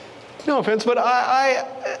 no offense, but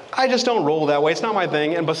I just don't roll that way. It's not my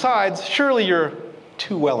thing. And besides, surely you're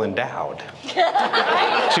too well endowed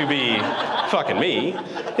to be fucking me.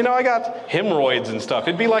 You know, I got hemorrhoids and stuff.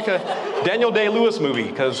 It'd be like a Daniel Day-Lewis movie,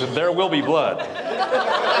 because there will be blood,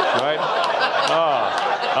 right?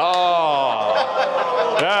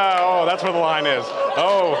 Yeah, oh, that's where the line is.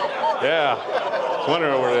 Oh, yeah, I was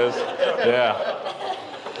wondering where it is. Yeah.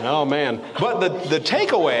 Oh, man. But the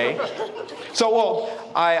takeaway, so, well,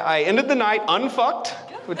 I ended the night unfucked,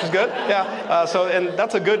 which is good. Yeah. And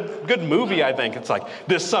that's a good movie, I think. It's like,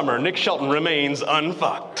 this summer, Nick Shelton remains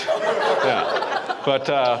unfucked. Yeah. But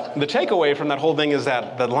the takeaway from that whole thing is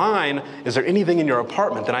that the line, is there anything in your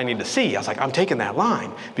apartment that I need to see? I was like, I'm taking that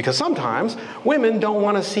line. Because sometimes women don't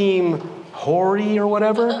want to seem hoary or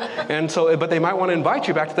whatever, and so, but they might want to invite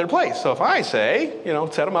you back to their place. So if I say, you know,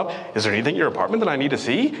 set them up, is there anything in your apartment that I need to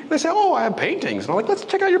see? They say, oh, I have paintings. And I'm like, let's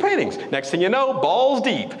check out your paintings. Next thing you know, balls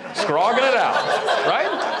deep, scrogging it out,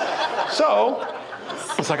 right? So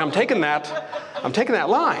it's like I'm taking that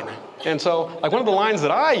line. And so, like, one of the lines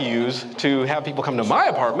that I use to have people come to my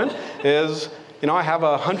apartment is, you know, I have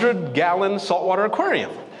a 100-gallon saltwater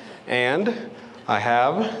aquarium, and I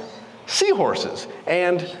have seahorses,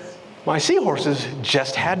 and my seahorses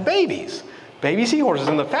just had babies, baby seahorses.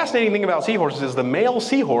 And the fascinating thing about seahorses is the male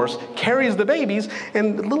seahorse carries the babies,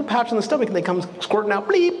 and the little pouch in the stomach, and they come squirting out,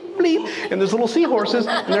 bleep, bleep. And there's little seahorses,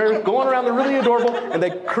 and they're going around, they're really adorable, and they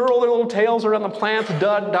curl their little tails around the plants,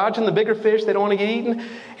 dodging the bigger fish they don't want to get eaten.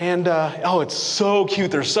 And, oh, it's so cute,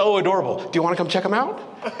 they're so adorable. Do you want to come check them out?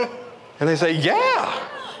 And they say, yeah,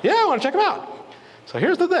 I want to check them out. So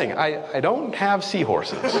here's the thing, I don't have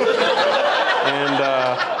seahorses. And,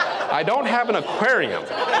 I don't have an aquarium.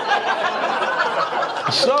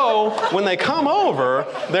 So when they come over,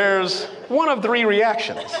 there's one of three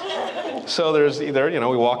reactions. So there's either, you know,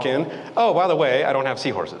 we walk in, oh, by the way, I don't have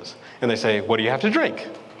seahorses. And they say, what do you have to drink?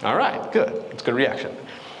 All right, good. It's a good reaction.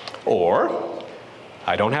 Or,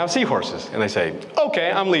 I don't have seahorses. And they say, okay,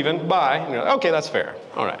 I'm leaving, bye. And you're like, okay, that's fair.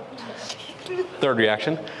 All right. Third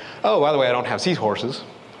reaction, oh, by the way, I don't have seahorses.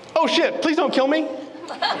 Oh, shit, please don't kill me.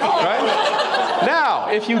 Right? Now,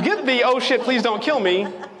 if you get the, oh shit, please don't kill me,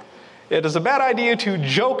 it is a bad idea to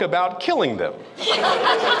joke about killing them.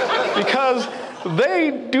 Because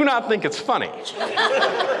they do not think it's funny.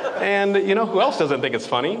 And you know who else doesn't think it's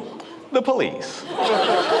funny? The police.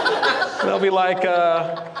 They'll be like,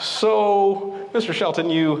 so, Mr. Shelton,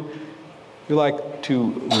 you like to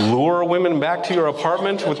lure women back to your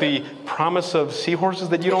apartment with the promise of seahorses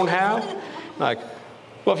that you don't have? Like,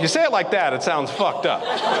 well, if you say it like that, it sounds fucked up,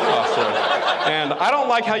 officer. And I don't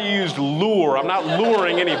like how you used lure. I'm not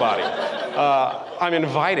luring anybody. I'm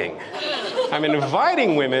inviting. I'm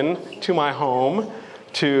inviting women to my home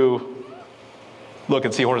to look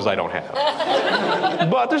at seahorses I don't have.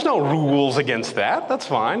 But there's no rules against that. That's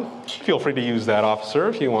fine. Feel free to use that, officer,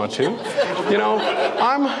 if you want to. You know,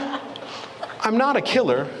 I'm not a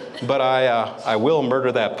killer, but I will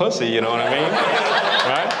murder that pussy, you know what I mean?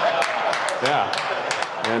 Right? Yeah.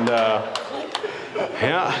 And,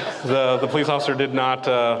 yeah, the police officer did not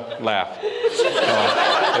laugh.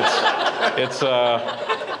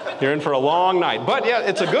 You're in for a long night. But, yeah,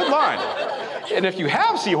 it's a good line. And if you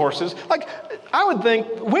have seahorses, like, I would think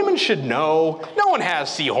women should know. No one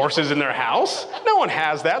has seahorses in their house. No one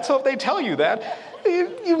has that. So if they tell you that,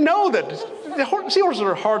 you know that seahorses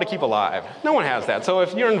are hard to keep alive. No one has that. So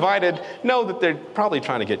if you're invited, know that they're probably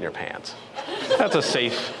trying to get in your pants. That's a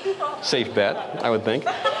safe bet, I would think.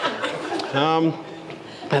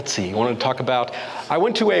 Let's see, I want to talk about, I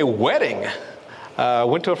went to a wedding.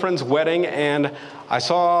 Went to a friend's wedding, and I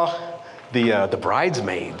saw the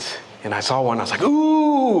bridesmaids. And I saw one, I was like,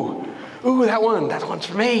 ooh, that one's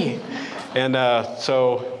for me. And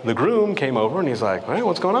so the groom came over, and he's like, hey,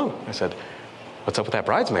 what's going on? I said, what's up with that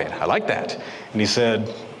bridesmaid? I like that. And he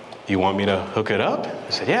said, you want me to hook it up? I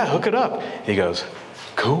said, yeah, hook it up. He goes,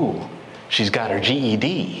 cool, she's got her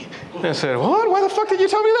GED. And I said, what? Why the fuck did you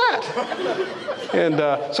tell me that?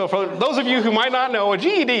 And so for those of you who might not know, a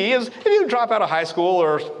GED is if you drop out of high school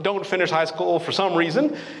or don't finish high school for some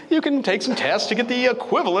reason, you can take some tests to get the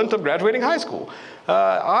equivalent of graduating high school.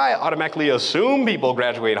 I automatically assume people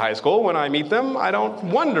graduate high school when I meet them. I don't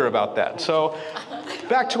wonder about that. So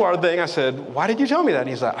back to our thing, I said, why did you tell me that? And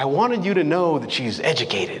he's like, I wanted you to know that she's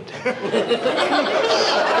educated. And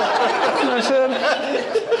I said,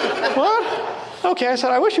 what? Okay, I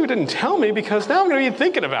said, I wish you didn't tell me because now I'm going to be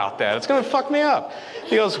thinking about that. It's going to fuck me up.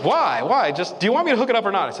 He goes, why? Why? Just, do you want me to hook it up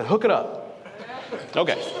or not? I said, hook it up.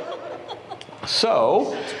 Okay.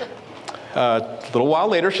 So, a little while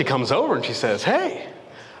later, she comes over and she says, hey,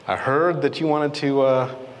 I heard that you wanted to,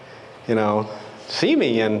 see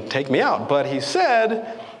me and take me out. But he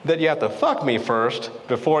said that you have to fuck me first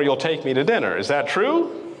before you'll take me to dinner. Is that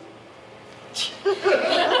true?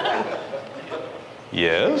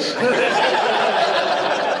 Yes.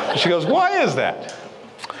 She goes, why is that?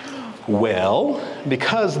 Well,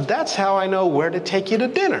 because that's how I know where to take you to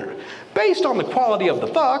dinner. Based on the quality of the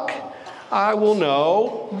fuck, I will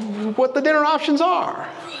know what the dinner options are.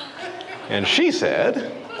 And she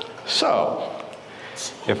said, so,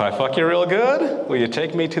 if I fuck you real good, will you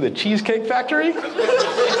take me to the Cheesecake Factory?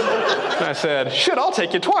 And I said, shit, I'll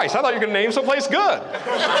take you twice. I thought you were going to name someplace good.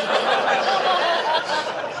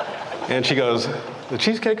 And she goes, the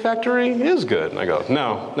Cheesecake Factory is good. And I go,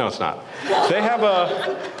 no, it's not. They have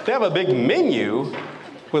a big menu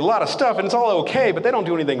with a lot of stuff, and it's all okay, but they don't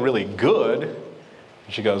do anything really good.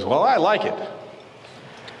 And she goes, well, I like it.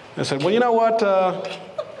 I said, well, you know what?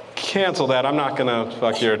 Cancel that. I'm not going to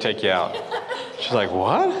fuck you or take you out. She's like,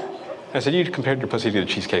 what? I said, you compared your pussy to the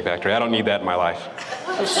Cheesecake Factory. I don't need that in my life.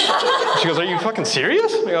 She goes, are you fucking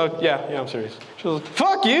serious? I go, yeah, I'm serious. She goes,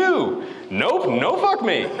 fuck you. Nope, no fuck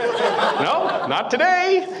me. No, not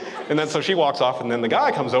today. And then so she walks off, and then the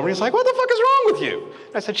guy comes over, and he's like, what the fuck is wrong with you?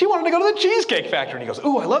 And I said, she wanted to go to the Cheesecake Factory. And he goes,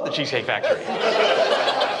 ooh, I love the Cheesecake Factory.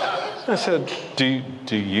 I said, do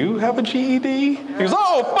you have a GED? He goes,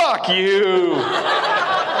 oh, fuck you.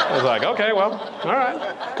 I was like, okay, well, all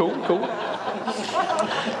right, cool.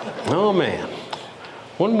 Oh, man.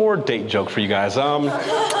 One more date joke for you guys.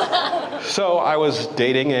 So I was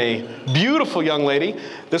dating a beautiful young lady.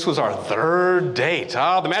 This was our third date.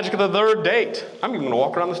 The magic of the third date. I'm even going to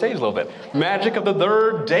walk around the stage a little bit. Magic of the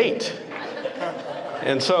third date.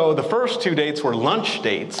 And so the first two dates were lunch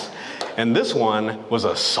dates, and this one was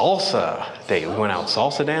a salsa date. We went out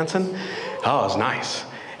salsa dancing. Oh, it was nice.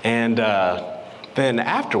 And then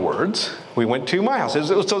afterwards, we went to my house. So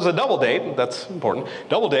it was a double date. That's important.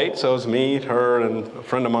 Double date. So it was me, her, and a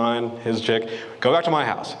friend of mine, his chick. Go back to my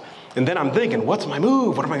house. And then I'm thinking, what's my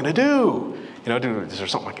move? What am I going to do? Is there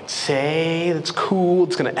something I can say that's cool,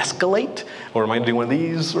 that's going to escalate? Or am I going to do one of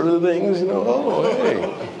these sort of things? Oh, hey.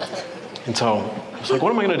 And so I was like,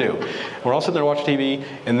 what am I going to do? We're all sitting there watching TV.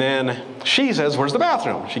 And then she says, where's the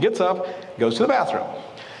bathroom? She gets up, goes to the bathroom.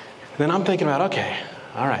 And then I'm thinking about, okay,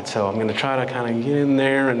 all right, so I'm going to try to kind of get in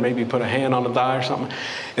there and maybe put a hand on the thigh or something.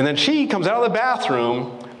 And then she comes out of the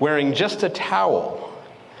bathroom wearing just a towel.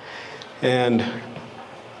 And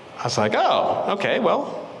I was like, oh, okay,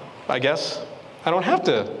 well, I guess I don't have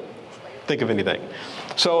to think of anything.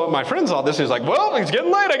 So my friend saw this, and he's like, well, it's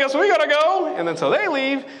getting late, I guess we gotta go. And then so they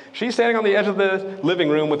leave. She's standing on the edge of the living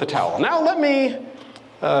room with the towel. Now let me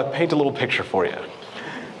paint a little picture for you.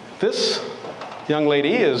 This young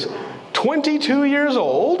lady is 22 years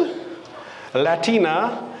old,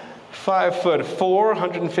 Latina, 5'4",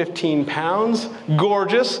 115 pounds,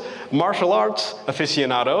 gorgeous, martial arts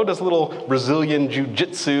aficionado, does a little Brazilian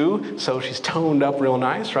jiu-jitsu, so she's toned up real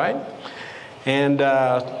nice, right? And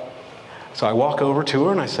so I walk over to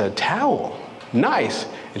her and I said, towel, nice.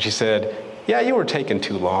 And she said, yeah, you were taking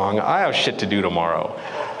too long. I have shit to do tomorrow.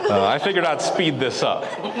 I figured I'd speed this up.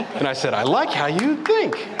 And I said, I like how you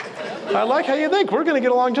think. I like how you think. We're going to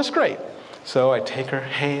get along just great. So I take her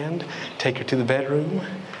hand, take her to the bedroom,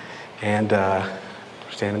 and we're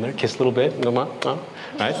standing there, kiss a little bit, and go,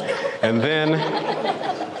 right? And then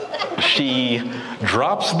she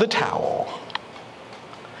drops the towel.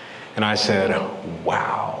 And I said,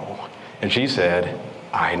 wow. And she said,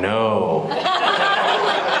 I know.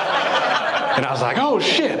 And I was like, oh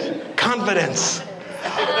shit, confidence.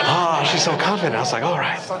 Ah, she's so confident. I was like, all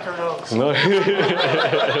right. Suck her nose. No.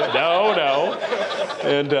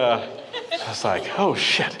 And I was like, oh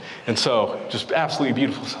shit. And so, just absolutely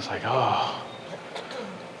beautiful. So I was like, oh,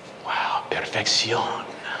 wow, perfección.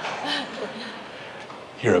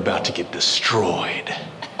 You're about to get destroyed.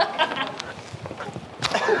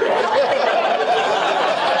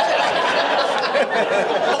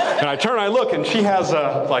 I turn, I look, and she has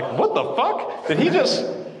like, what the fuck? Did he just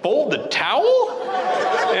fold the towel?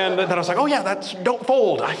 And then I was like, oh yeah, don't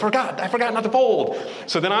fold. I forgot not to fold.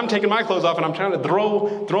 So then I'm taking my clothes off and I'm trying to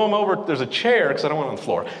throw them over. There's a chair, because I don't want it on the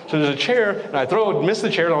floor. So there's a chair, and I miss the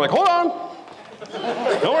chair, and I'm like, hold on.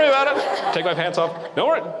 Don't worry about it. Take my pants off. Don't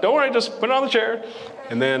worry, just put it on the chair.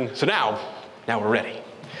 And then, so now we're ready.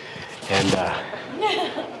 And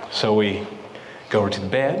so we go over to the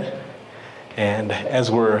bed. And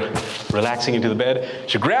as we're relaxing into the bed,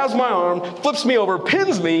 she grabs my arm, flips me over,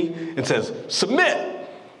 pins me, and says, submit.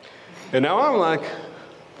 And now I'm like,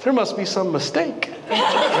 there must be some mistake,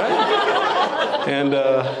 right? And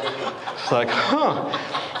it's like, huh.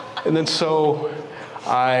 And then so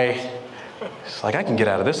it's like, I can get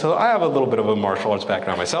out of this. So I have a little bit of a martial arts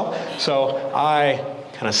background myself. So I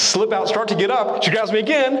kind of slip out, start to get up. She grabs me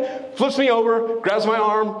again, flips me over, grabs my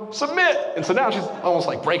arm, submit. And so now she's almost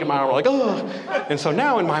like breaking my arm, like, ugh. And so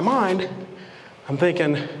now in my mind, I'm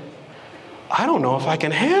thinking, I don't know if I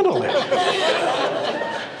can handle it.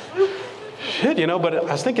 Shit, you know, but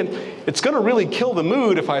I was thinking, it's gonna really kill the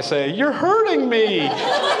mood if I say, you're hurting me.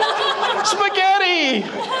 Spaghetti.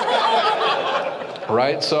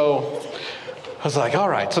 Right, so I was like, all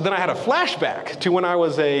right. So then I had a flashback to when I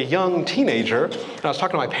was a young teenager, and I was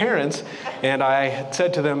talking to my parents, and I had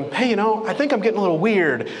said to them, hey, you know, I think I'm getting a little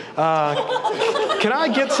weird. Can I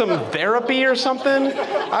get some therapy or something?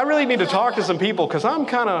 I really need to talk to some people, because I'm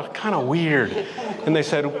kind of weird. And they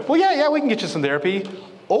said, well, yeah, we can get you some therapy,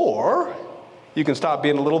 or you can stop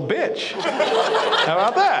being a little bitch. How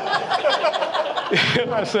about that?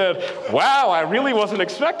 And I said, wow, I really wasn't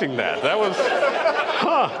expecting that. That was,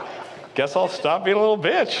 huh. Guess I'll stop being a little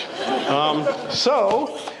bitch.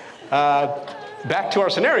 Back to our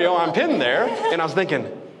scenario, I'm pinned there, and I was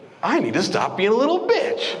thinking, I need to stop being a little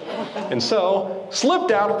bitch. And so,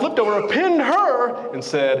 slipped out, flipped over, pinned her, and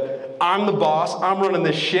said, I'm the boss, I'm running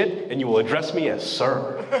this shit, and you will address me as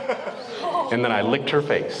sir. And then I licked her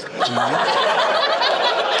face.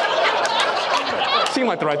 Seemed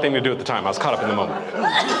like the right thing to do at the time. I was caught up in the moment.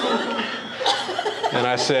 And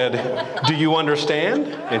I said, do you understand?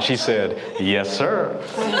 And she said, yes, sir.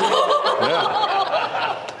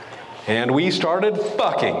 Yeah. And we started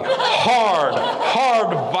fucking. Hard,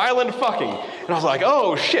 violent fucking. And I was like,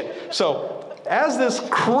 oh, shit. So as this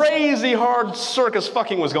crazy hard circus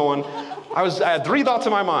fucking was going, I had three thoughts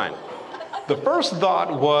in my mind. The first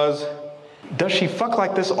thought was, does she fuck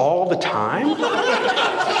like this all the time?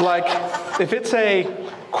 Like, if it's a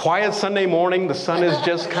quiet Sunday morning, the sun is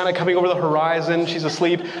just kind of coming over the horizon, she's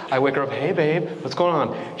asleep, I wake her up, hey babe, what's going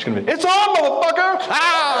on? She's gonna be, it's on, motherfucker!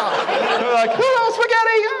 Ah! And they're like, oh,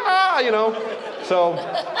 spaghetti! Ah! You know? So,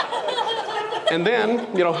 and then,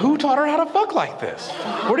 you know, who taught her how to fuck like this?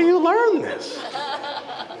 Where do you learn this?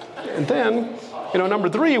 And then, you know, number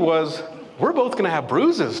three was, we're both gonna have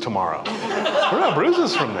bruises tomorrow. We're gonna have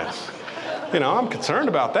bruises from this. You know, I'm concerned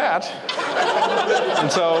about that.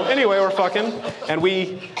 And so, anyway, we're fucking, and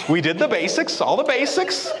we did the basics, all the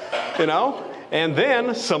basics, you know, and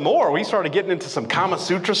then some more. We started getting into some Kama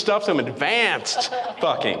Sutra stuff, some advanced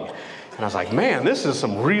fucking. And I was like, man, this is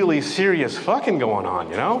some really serious fucking going on,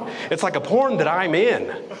 you know? It's like a porn that I'm in,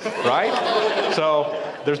 right? So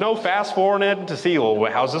there's no fast forwarding to see,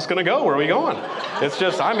 well, how's this gonna go? Where are we going? It's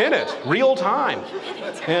just, I'm in it, real time.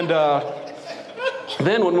 And,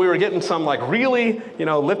 then when we were getting some like really, you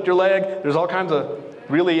know, lift your leg, there's all kinds of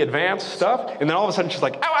really advanced stuff. And then all of a sudden she's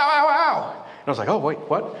like, ow, ow, ow, ow. And I was like, oh, wait,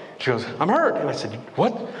 what? She goes, I'm hurt. And I said,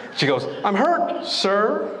 what? She goes, I'm hurt,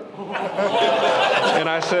 sir. And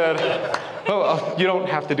I said, oh, you don't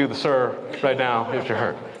have to do the sir right now if you're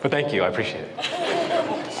hurt. But thank you, I appreciate it.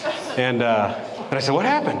 And I said, what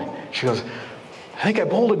happened? She goes, I think I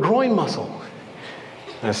pulled a groin muscle.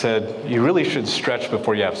 And I said, you really should stretch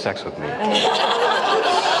before you have sex with me.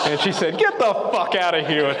 And she said, get the fuck out of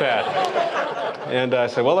here with that. And I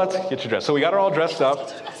said, well, let's get you dressed. So we got her all dressed up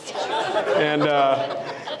and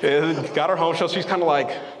got her home. So she's kind of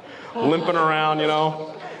like limping around, you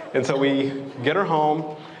know. And so we get her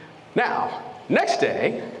home. Now, next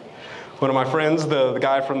day, one of my friends, the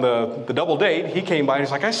guy from the double date, he came by and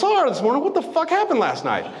he's like, I saw her this morning. What the fuck happened last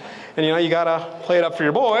night? And, you know, you got to play it up for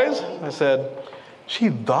your boys. I said, she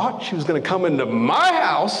thought she was going to come into my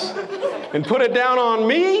house and put it down on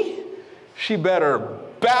me. She better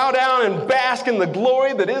bow down and bask in the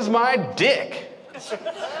glory that is my dick.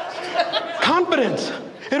 Confidence.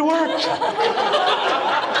 It worked.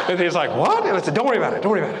 And he's like, what? And I said, don't worry about it.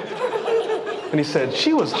 Don't worry about it. And he said,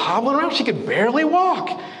 she was hobbling around. She could barely walk.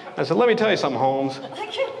 I said, let me tell you something, Holmes.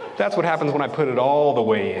 That's what happens when I put it all the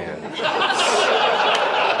way in.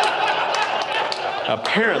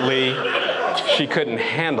 Apparently, She couldn't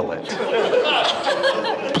handle it.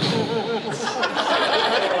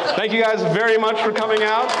 Thank you guys very much for coming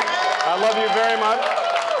out. I love you very much.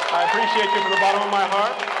 I appreciate you from the bottom of my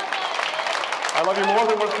heart. I love you more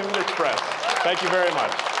than words can express. Thank you very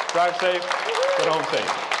much. Drive safe, get home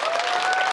safe.